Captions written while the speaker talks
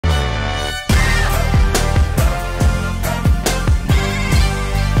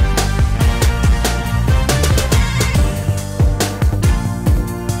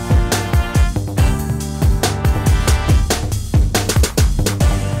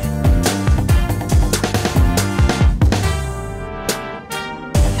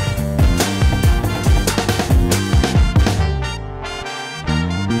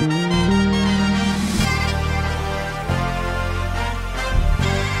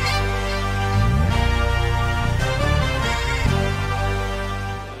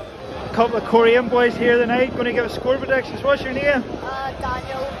couple of Coleraine boys here tonight. Going to give us score predictions. What's your name?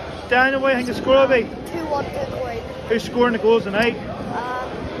 Daniel. Daniel, what do you think the score will be? 2-1 to Coleraine. Who's scoring the goals tonight?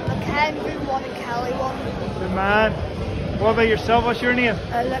 Henry 1 and Kelly 1. Good man. What about yourself? What's your name?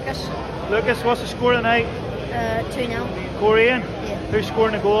 Lucas. Lucas, what's the score tonight? 2-0. Coleraine? Yeah. Who's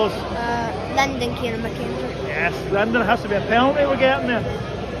scoring the goals? Lyndon, Kane and McKenzie. Yes, Lyndon has to be a penalty we're getting there.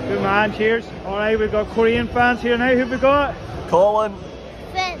 Good man, cheers. Alright, we've got Coleraine fans here now. Who've we got? Colin.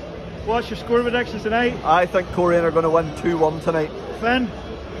 Finn. What's your score predictions tonight? I think Coleraine are going to win 2-1 tonight. Finn?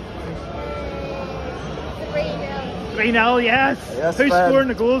 3-0. 3-0, yes. Yes, Who's Finn. scoring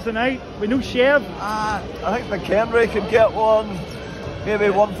the goals tonight? We know Chev. I think McHenry could get one.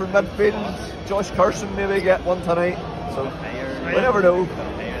 Maybe one from midfield. Josh Carson maybe get one tonight. So we never know.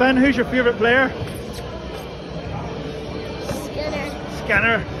 Finn, who's your favourite player? Skinner.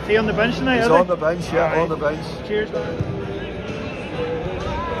 Skinner. Is he on the bench tonight? He's on the bench, yeah, Alright. on the bench. Cheers.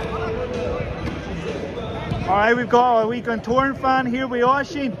 Alright, we've got a wee Glentoran fan here with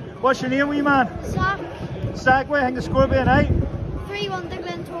Oisin. What's your name, wee man? Zach. Zach, what do you think the score will be tonight? 3-1 to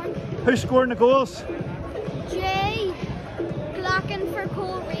Glentoran. Who's scoring the goals? Jay. Glacken for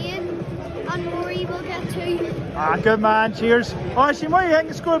Coleraine. And Rory will get 2. Ah, good man, cheers. Oisin, what do you think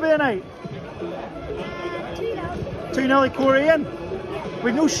the score will be tonight? 2-0. 2-0 Coleraine.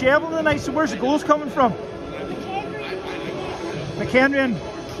 We've no Cheval tonight, so where's the goals coming from? McHenry and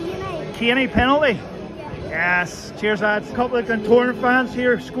Kenny penalty. Yes, cheers lads. A couple of Glentoran fans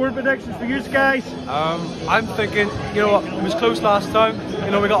here. Score predictions for you guys. I'm thinking, you know what, it was close last time.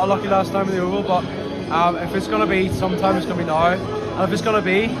 You know, we got unlucky last time in the Oval, but if it's going to be sometime, it's going to be now. And if it's going to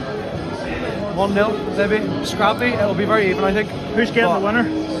be 1-0, maybe, scrappy, it'll be very even, I think. Who's getting the winner?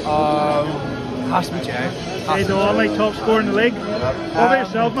 Has to be Jay. Jay Donnelly, top scorer in the league. What about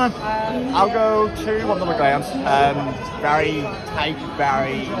yourself, man? I'll go 2-1 to the Glens. Very tight,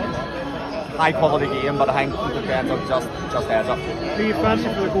 very high quality game, but I think the Glens will just heads up. Who you fancy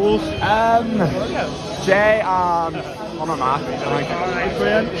for the goals? Jay and Hunter Mack. Alright,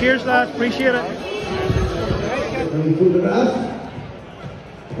 brilliant. Cheers lads, appreciate it.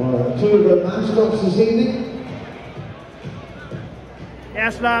 Two of the mascots this evening.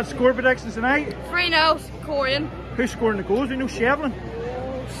 Yes lads, score predictions tonight. 3-0, Coleraine. Who's scoring the goals? We know Shevlin.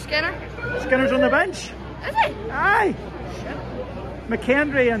 Skinner. Skinner's on the bench. Is he? Aye.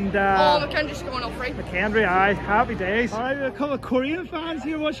 McHenry and McKendry's scoring all 3. McHenry, aye. Happy days. Alright, we have a couple of Coleraine fans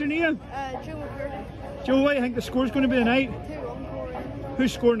here. What's your name? Joe McCurdy. Joe, what do you think the score's going to be tonight? 2-1 Coleraine.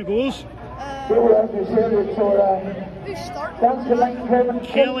 Who's scoring the goals? Who's starting?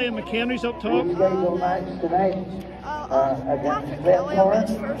 Kelly and McHenry's up top. Patrick Kelly will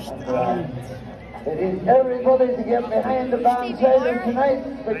miss first. It is everybody to get behind the Bannsiders tonight.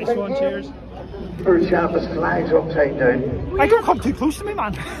 Nice one, cheers. First sharpest flags upside down. I don't come too close to me,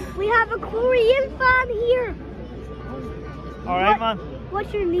 man. We have a Coleraine fan here. Alright, man.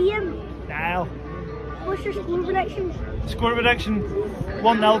 What's your name? Niall. What's your score prediction? Score prediction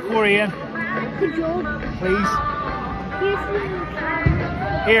 1-0 Coleraine. Good job. Please. Here's the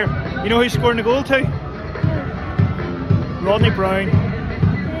camera. Here, you know who's scoring the goal too? Rodney Brown.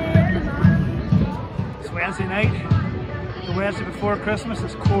 It's Wednesday night. The Wednesday before Christmas.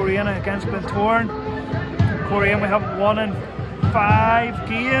 It's Coleraine against Glentoran. Coleraine, we haven't won in 5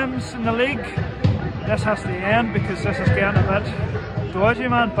 games in the league. This has to end because this is getting a bit dodgy,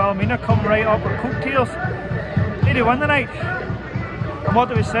 man. Ballymena coming right up our coattails. Need to win tonight. And what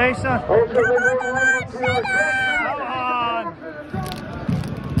do we say, son? Come on!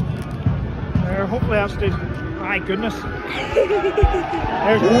 There, hopefully that's the... My goodness.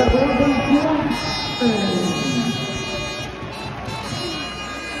 There's...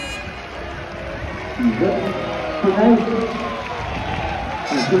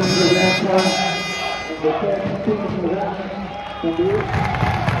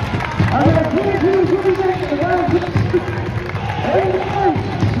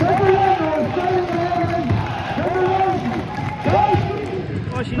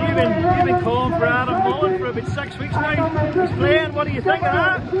 Gosh, you've been calling for Adam Mullen for about 6 weeks now. He's playing, what do you think of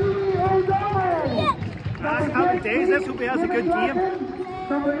that? Happy days, let's hope he has a good game.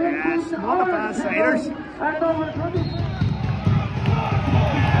 Yes, not the Bannsiders.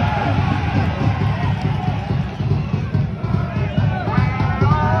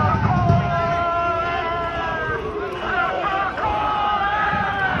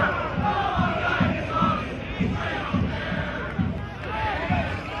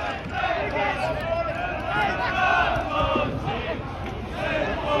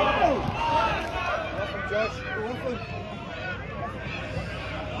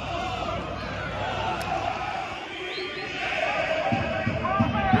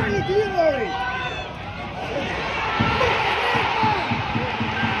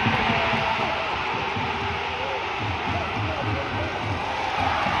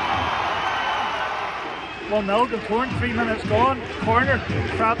 Well, no, Glentoran, 3 minutes gone. Corner,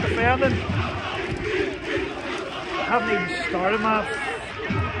 crap defending. Haven't even started, man.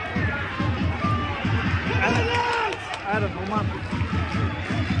 I don't know, man.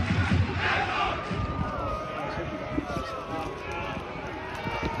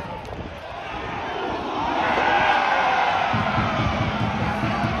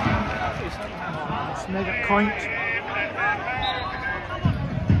 Let's make it count.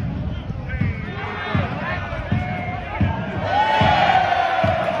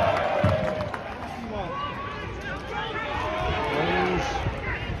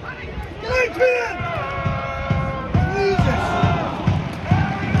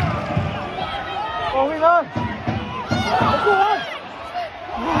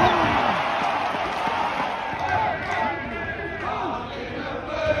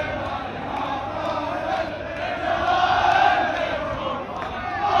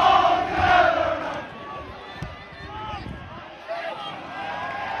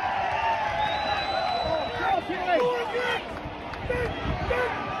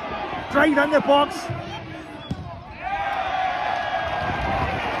 Drive in the box.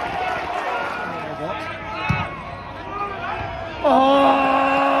 Oh!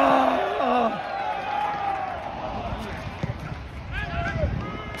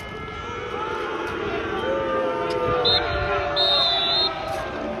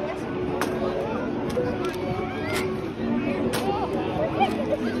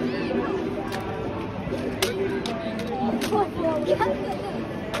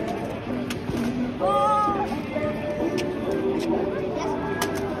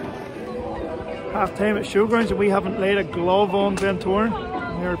 Half time at Showgrounds, and we haven't laid a glove on Glentoran.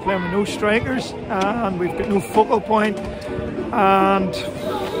 We're playing with no strikers and we've got no focal point, and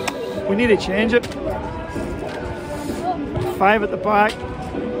we need to change it. 5 at the back,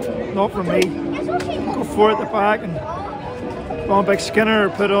 not for me. Go 4 at the back and go on Big Skinner or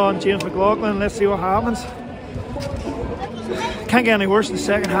put on James McLaughlin. Let's see what happens. Can't get any worse in the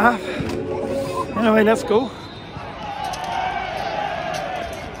second half. Anyway, let's go.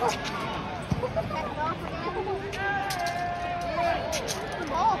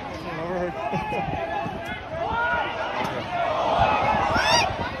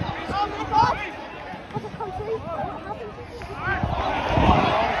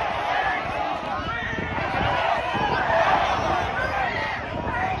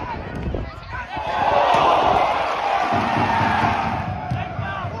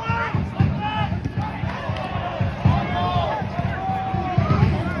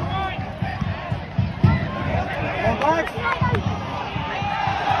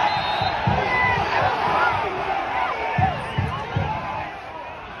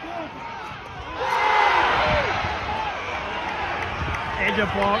 Edge of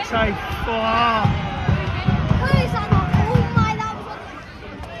box, I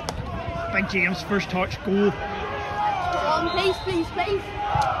Big James, first touch, goal. Please, please, please.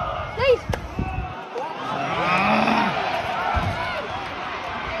 Please.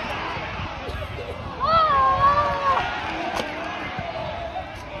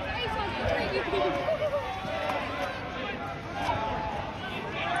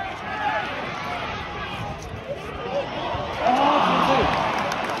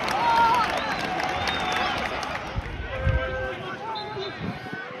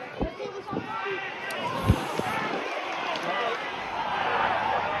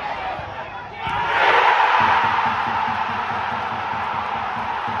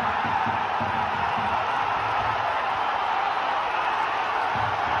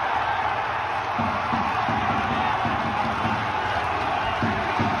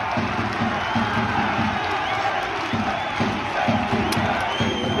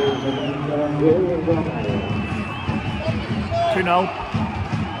 Two now.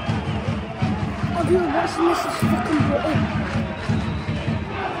 I'll do what's this is fucking brutal.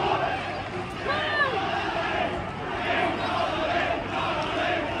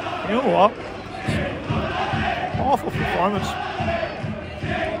 You know what? Awful performance.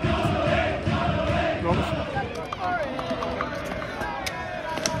 Rubbish.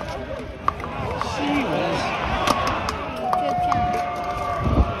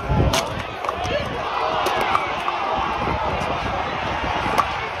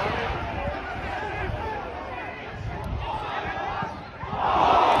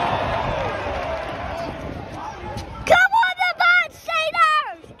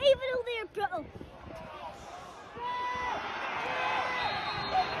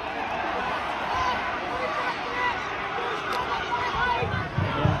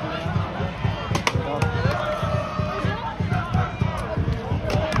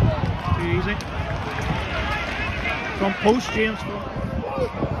 easy. Front post, James.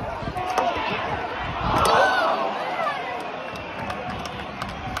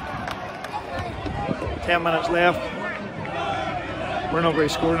 10 minutes left. We're not going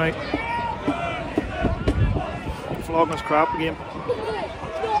to score tonight. Flogging us crap again.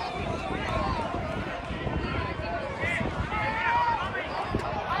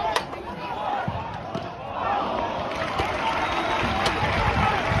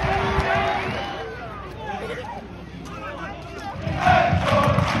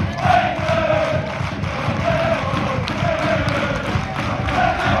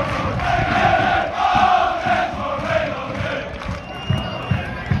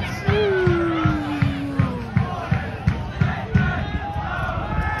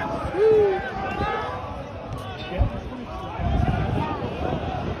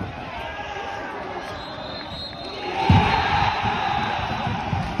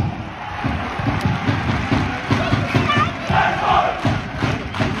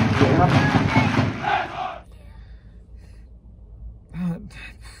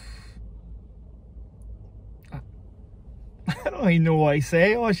 I don't even know what I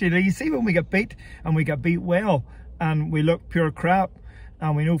say. Oh, you see when we get beat, and we get beat well, and we look pure crap,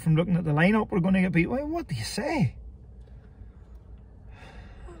 and we know from looking at the lineup we're going to get beat. Well, what do you say?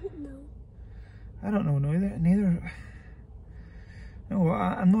 I don't know neither. No,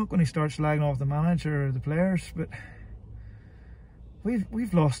 I'm not going to start slagging off the manager or the players, but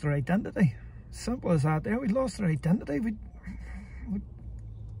we've lost our identity. Simple as that. There, we've lost our identity. We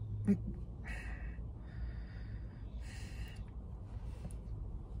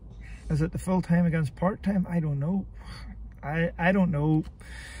is it the full time against part time? I don't know. I don't know.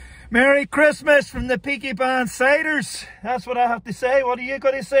 Merry Christmas from the Peaky Bannsiders. That's what I have to say. What are you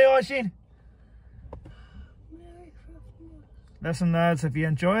going to say, Oisín? Merry Christmas. Listen, lads, if you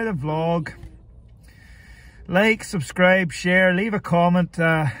enjoy the vlog, like, subscribe, share, leave a comment.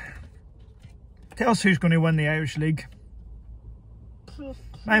 Tell us who's going to win the Irish League.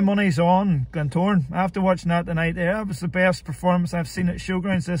 My money's on Glentoran. After watching that tonight, that was the best performance I've seen at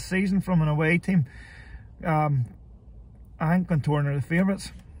Showgrounds this season from an away team. I think Glentoran are the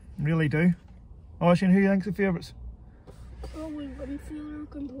favourites. Really do. Oisín, who do you think's the favourites? Probably Winfield or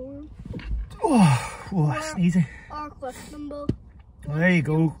Glentoran. Oh, that's easy. Or Cliftonville. Well, there you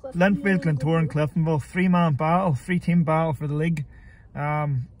go. Linfield, Glentoran, Cliftonville. 3-man battle, 3-team battle for the league.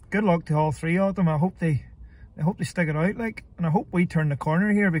 Good luck to all three of them. I hope they stick it out, like, and I hope we turn the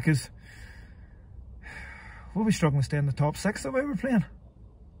corner here, because we'll be struggling to stay in the top 6 the way we're playing.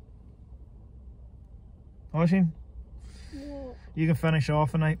 Oisín, you can finish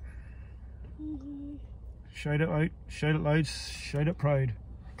off tonight. Shout it out, shout it loud, shout it proud.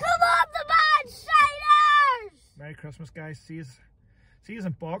 Come on, the Bannsiders! Merry Christmas, guys. See you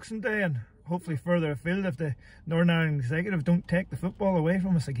on Boxing Day, and hopefully further afield if the Northern Ireland Executive don't take the football away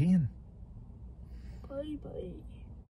from us again. Bye bye.